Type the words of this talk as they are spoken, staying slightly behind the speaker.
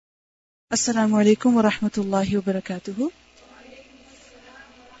Assalamu alaikum wa rahmatullahi wa barakatuhu.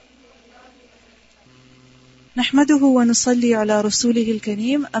 نحمده ونصلي على رسوله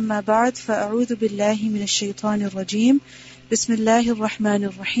الكريم أما بعد فأعوذ بالله من الشيطان الرجيم بسم الله الرحمن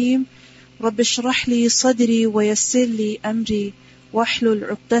الرحيم رب اشرح لي صدري ويسر لي أمري واحلل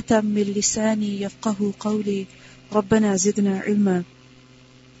عقدة من لساني يفقه قولي ربنا زدنا علما.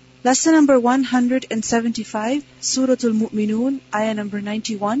 Lesson number 175, Surah Al-Mu'minun, ayah number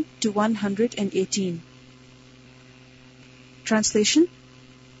 91 to 118. Translation: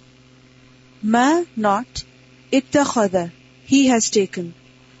 Ma, not, ittakhadha, he has taken,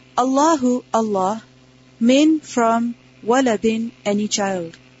 Allahu, Allah, min, from, waladin, any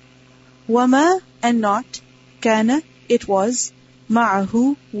child, wama, and not, kana, it was,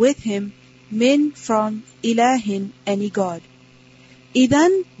 ma'ahu, with him, min, from, ilahin, any god.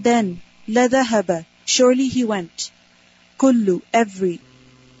 Idan, then, ladhahaba, surely he went, kullu, every,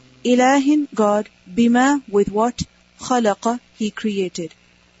 ilahin, God, bima, with what, khalaqa, he created,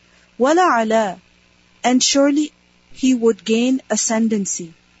 wala ala, and surely he would gain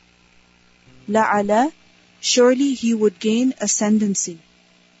ascendancy, la ala, surely he would gain ascendancy,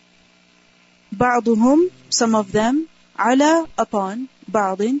 ba'duhum, some of them, ala, upon,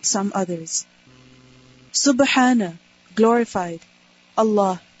 ba'din, some others, subhana, glorified,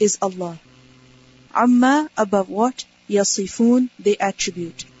 Allah is Allah. Amma, above what, yasifun, they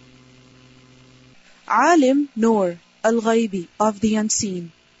attribute. Alim, knower, al-ghaybi, of the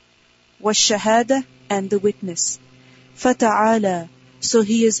unseen. Wash-shahada, and the witness. Fata'ala, so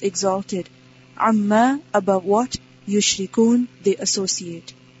he is exalted. Amma, above what, yushrikun, they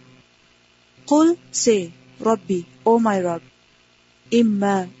associate. Qul, say, Rabbi, O my Rabb.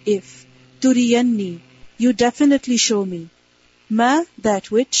 Imma, if, turiyanni, you definitely show me. Ma,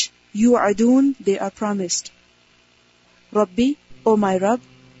 that which, yu'adun, they are promised. Rabbi, O my Rabb,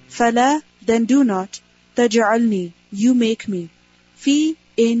 fala, then do not, taj'alni, you make me, fi,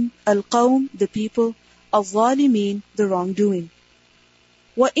 in, al-qawm, the people, al-zalimeen, the wrongdoing.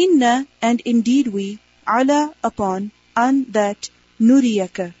 Wa inna, and indeed we, ala, upon, an, that,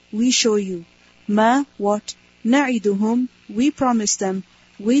 nuriyaka, we show you, ma, what, na'iduhum, we promise them,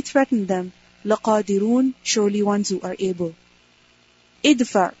 we threaten them, laqadirun, surely ones who are able.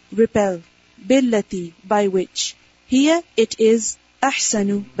 Idfa, repel, billati, by which, here it is,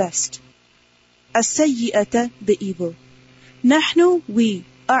 ahsanu, best. As-sayyi'ata, the evil. Nahnu, we,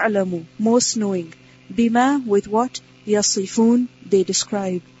 a'lamu, most knowing, bima, with what, yasifun, they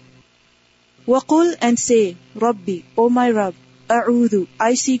describe. Waqul, and say, Rabbi, O my Rabb, a'udhu,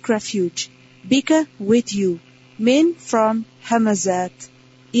 I seek refuge, bika, with you, min, from, hamazat,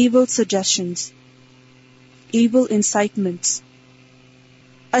 evil suggestions, evil incitements.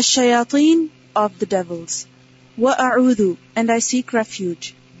 Ash-shayateen, of the devils. Wa a'udhu, and I seek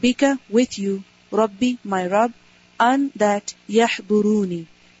refuge, bika, with you, Rabbi, my Rabb, an, that, yahduruni,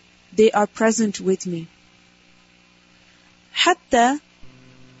 they are present with me. Hatta,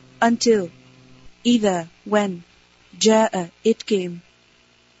 until, idha, when, ja'a, it came,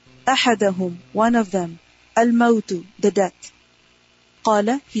 ahadahum, one of them, al-mautu, the death.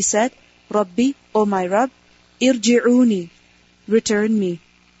 Qala, he said, Rabbi, O my Rabb, irji'uni, return me.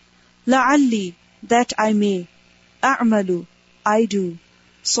 La'alli, that I may, a'malu, I do,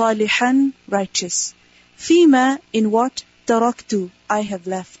 salihan, righteous, fima, in what, taraktu, I have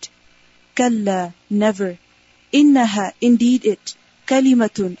left, kalla, never, innaha, indeed it,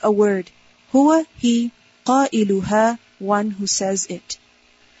 kalimatun, a word, huwa, he, qailuha, one who says it,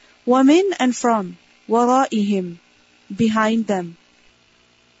 wamin, and from, wara'ihim, behind them,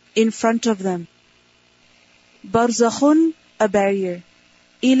 in front of them, barzakhun, a barrier,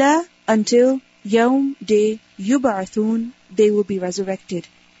 ila, until, yawm, day, yub'athun, they will be resurrected.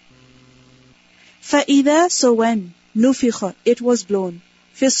 Fa'idha, so when, nufikha, it was blown,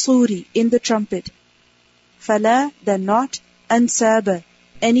 fis-suri, in the trumpet, fala, then not, ansaba,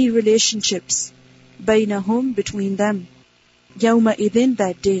 any relationships, bainahum, between them, yawma idhin,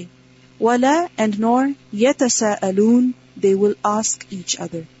 that day, wala, and nor, yatasa'alun, they will ask each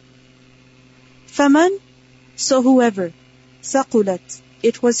other. Faman, so whoever, thaqulat,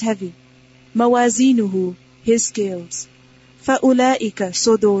 it was heavy, mawazinuhu, his scales, fa'ulaika,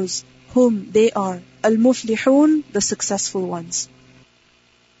 so those, whom they are, al-muflihun, the successful ones.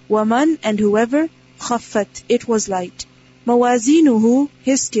 Waman, and whoever, khaffat, it was light, mawazinuhu,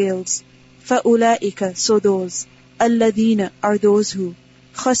 his scales, fa'ulaika, so those, alladhina, are those who,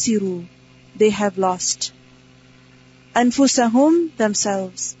 khasiru, they have lost, anfusahum,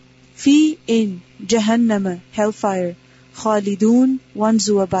 themselves, fi, in, jahannama, hellfire, khalidun, ones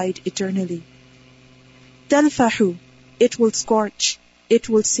who abide eternally. Talfahu, it will scorch, it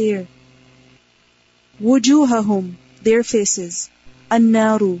will sear, wujuhahum, their faces,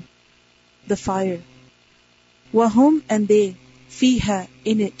 an-naru, the fire, wahum, and they, fiha,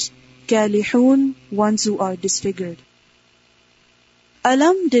 in it, kalihun, ones who are disfigured.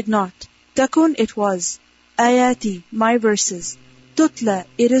 Alam did not, takun it was, ayati, my verses, tutla,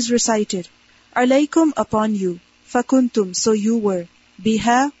 it is recited, alaykum upon you, fakuntum, so you were,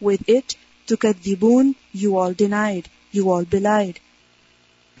 biha, with it, tukadibun, you all denied, you all belied.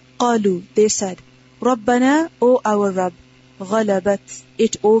 Qalu, they said, Rabbana, O our Rabb, ghalabat,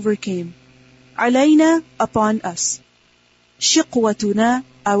 it overcame, alayna, upon us, shiqwatuna,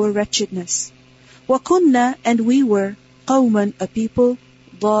 our wretchedness, wa kunna, and we were, qawman, a people,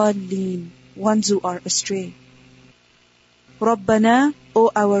 dhalleen, ones who are astray. Rabbana, O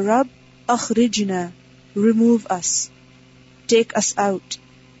our Rabb, akhrijna, remove us, take us out,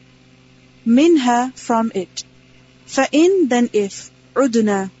 minha, from it, fa'in, then if,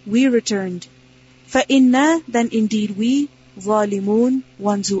 udna, we returned, fa'inna, then indeed we, zalimun,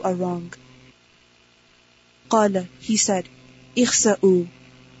 ones who are wrong. Qala, he said, ikhsa'u,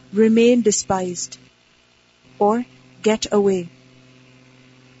 remain despised, or get away.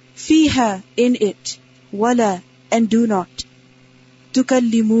 Fiha, in it, wala, and do not.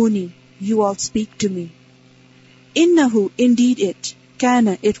 Tukallimuni, you all speak to me. Innahu, indeed it,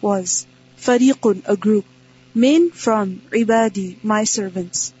 kana, it was, fariqun, a group, min, from, ibadi, my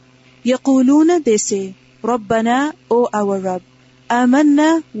servants. Yaquluna, they say, Rabbana, O our Rabb,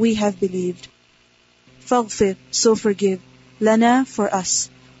 amanna, we have believed. Faghfir, so forgive, lana, for us,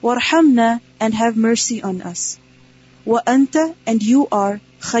 warhamna, and have mercy on us. Wa anta, and you are,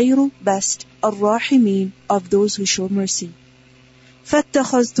 khayru, best, ar-rahimin, of those who show mercy.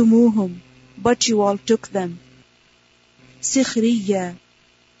 Fattakhaztumuhum, but you all took them, sikhriya,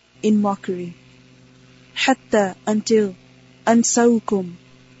 in mockery, hatta, until, ansawkum,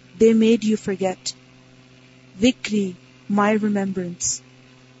 they made you forget, dhikri, my remembrance.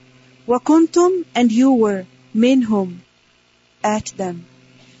 Wa kuntum, and you were, minhum, at them,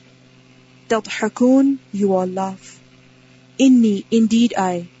 tadhakun, you all laugh. Inni, indeed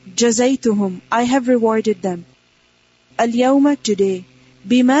I, jazaytuhum, I have rewarded them, al-yawma, today,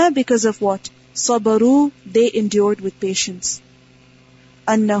 bima, because of what, sabaru, they endured with patience.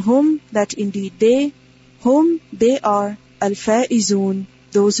 Annahum, that indeed they, whom, they are, al-faizun,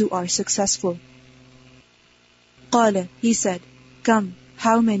 those who are successful. Qala, he said, come,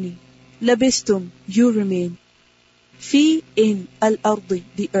 how many, labistum, you remain, fi, in, al-ardi,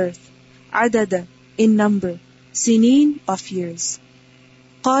 the earth, adada, in number, sinin, of years.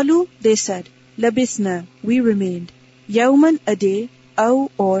 Qalu, they said, labithna, we remained, yawman, a day, aw,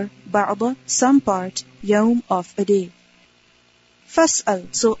 or, ba'da, some part, yawm, of a day.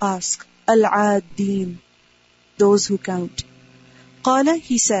 Fas'al, so ask, al-aadin, those who count. Qala,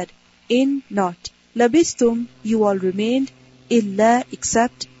 he said, in, not, labistum, you all remained, illa,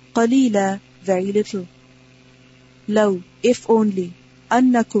 except, qalila, very little. Law, if only,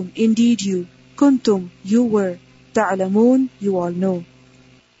 annakum, indeed you, kuntum, you were, ta'lamun, you all know.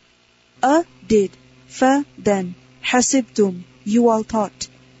 Did, fa, then, hasibtum, you all thought,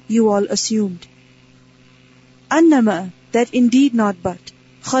 you all assumed. Annama, that indeed not but,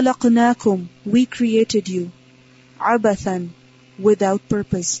 khalaqnakum, we created you, abathan, without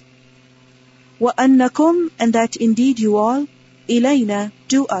purpose. Wa annakum, and that indeed you all, ilayna,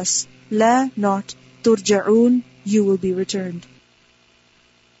 to us, la, not, turja'un, you will be returned.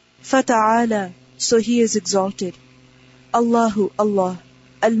 Fata'ala, so he is exalted. Allahu, Allah,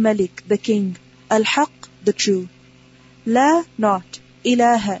 al-Malik, the King, al-Haq, the true. La, not,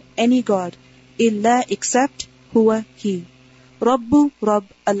 ilaha, any God, illa, except, huwa, he. Rabbu, Rabb,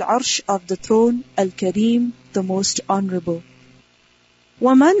 al-Arsh, of the throne, al-Kareem, the most honorable.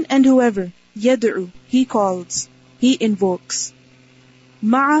 Waman, and whoever, yad'u, he calls, he invokes.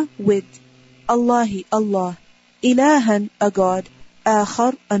 Ma'a, with, Allahi, Allah, ilahan, a God,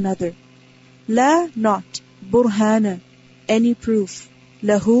 akhar, another. La, not, burhana, any proof,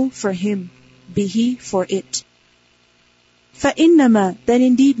 lahu, for him, bihi, for it. فَإِنَّمَا, then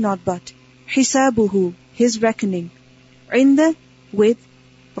indeed not but, hisabuhu, his reckoning, inda, with,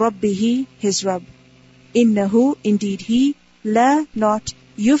 rabbihi, his Rabb. Innahu, indeed he, la, not,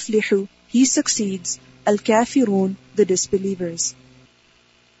 yuflihu, he succeeds, al-kafirun, the disbelievers.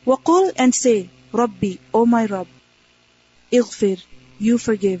 وَقُلْ, and say, Rabbi, O my Rabb, ighfir, you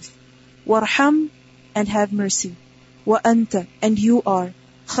forgive, warham, and have mercy, wa anta, and you are,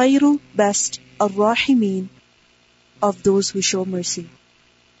 khayru, best, ar-rahimin, of those who show mercy,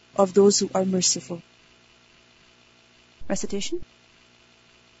 of those who are merciful. Recitation.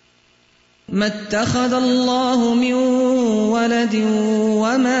 ما اتخذ الله من ولد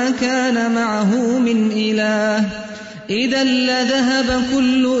وما كان معه من إله إذا لذهب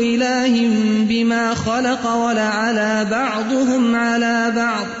كل إله بما خلق ولعلى بعضهم على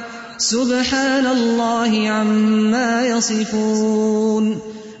بعض سبحان الله عما يصفون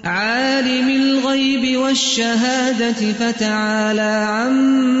عالم الغيب والشهادة فتعالى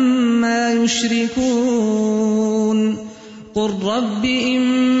عما يشركون قل رب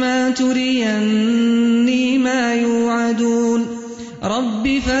إما تريني ما يوعدون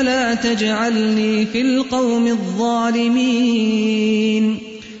رب فلا تجعلني في القوم الظالمين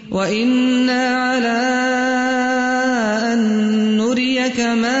وإنا على أن نريك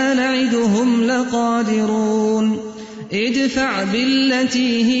ما نعدهم لقادرون ادفع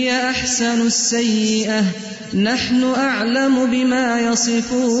بالتي هي أحسن السيئة نحن أعلم بما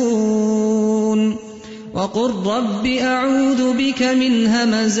يصفون وقل رب أعوذ بك من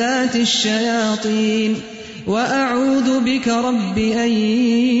همزات الشياطين وأعوذ بك رب أن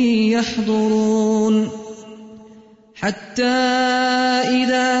يحضرون حتى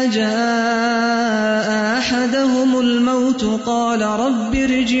إذا جاء أحدهم الموت قال رب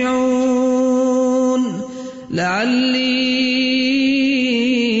ارجعون لعلي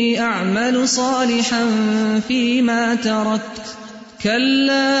أعمل صالحا فيما تركت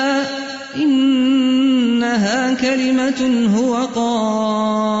كلا إنها كلمة هو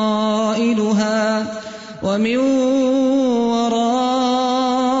قائلها ومن ورائهم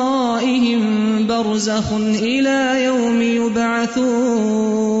برزخ إلى يوم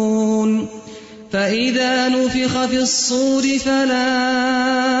يبعثون فإذا نفخ في الصور فلا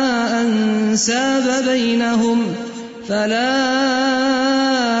أنساب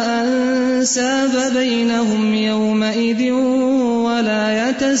بينهم يومئذ ولا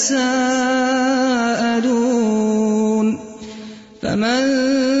يتساءلون فمن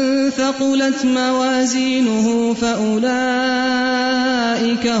ثقلت موازينه فأولئك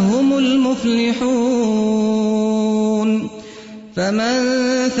هم المفلحون فمن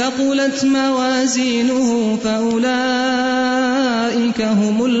ثقلت موازينه فأولئك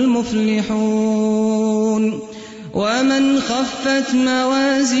هم المفلحون ومن خفت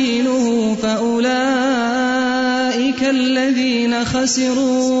موازينه فأولئك الذين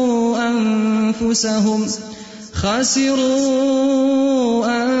خسروا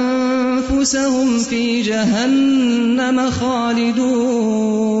أنفسهم في جهنم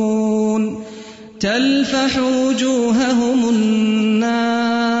خالدون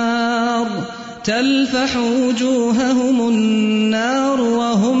تلفح وجوههم النار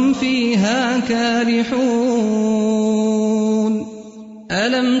وهم فيها كالحون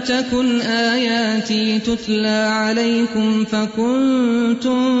ألم تكن آياتي تتلى عليكم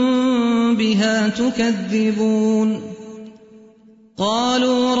فكنتم بها تكذبون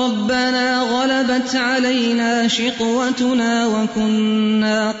قالوا ربنا غلبت علينا شقوتنا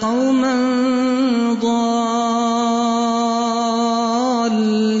وكنا قوما ضالين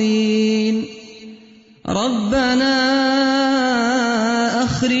ربنا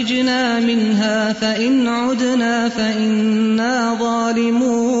أخرجنا منها فإن عدنا فإنا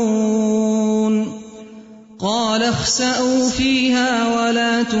ظالمون قال اخسأوا فيها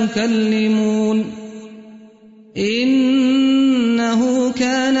ولا تكلمون إنه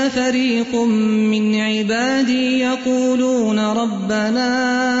كان فريق من عبادي يقولون ربنا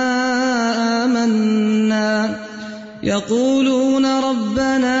آمنا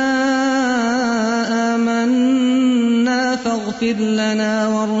فاغفر لنا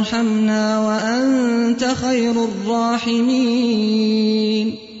وارحمنا وأنت خير الراحمين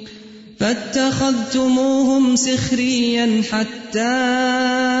فاتخذتموهم سخريا حتى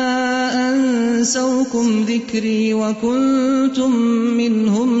أنسوكم ذكري وكنتم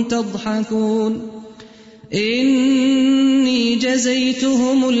منهم تضحكون إني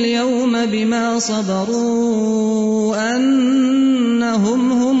جزيتهم اليوم بما صبروا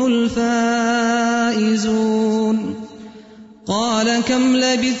أنهم هم الفائزون قال كم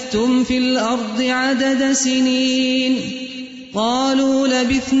لبثتم في الأرض عدد سنين قالوا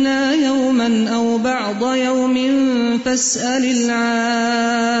لبثنا يوما أو بعض يوم فاسأل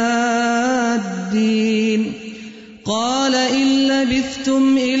العادين قال إن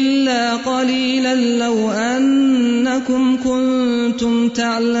لبثتم إلا قليلا لو أنكم كنتم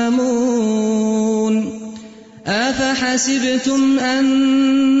تعلمون أفحسبتم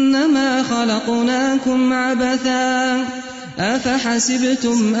أنما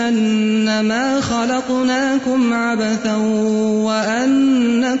خلقناكم عبثا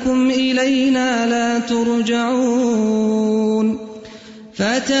وأنكم إلينا لا ترجعون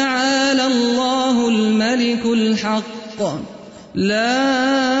فتعالى الله الملك الحق لا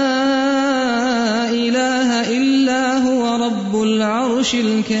إله إلا هو رب العرش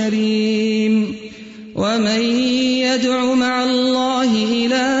الكريم ومن يدع مع الله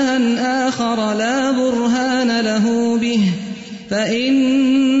إلها آخر لا برهان له به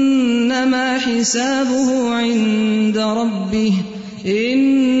فإنما حسابه عند ربه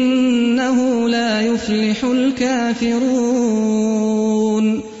إنه لا يفلح الكافرون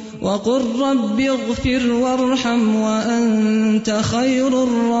وقل رب اغفر وارحم وأنت خير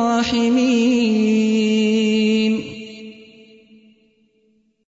الراحمين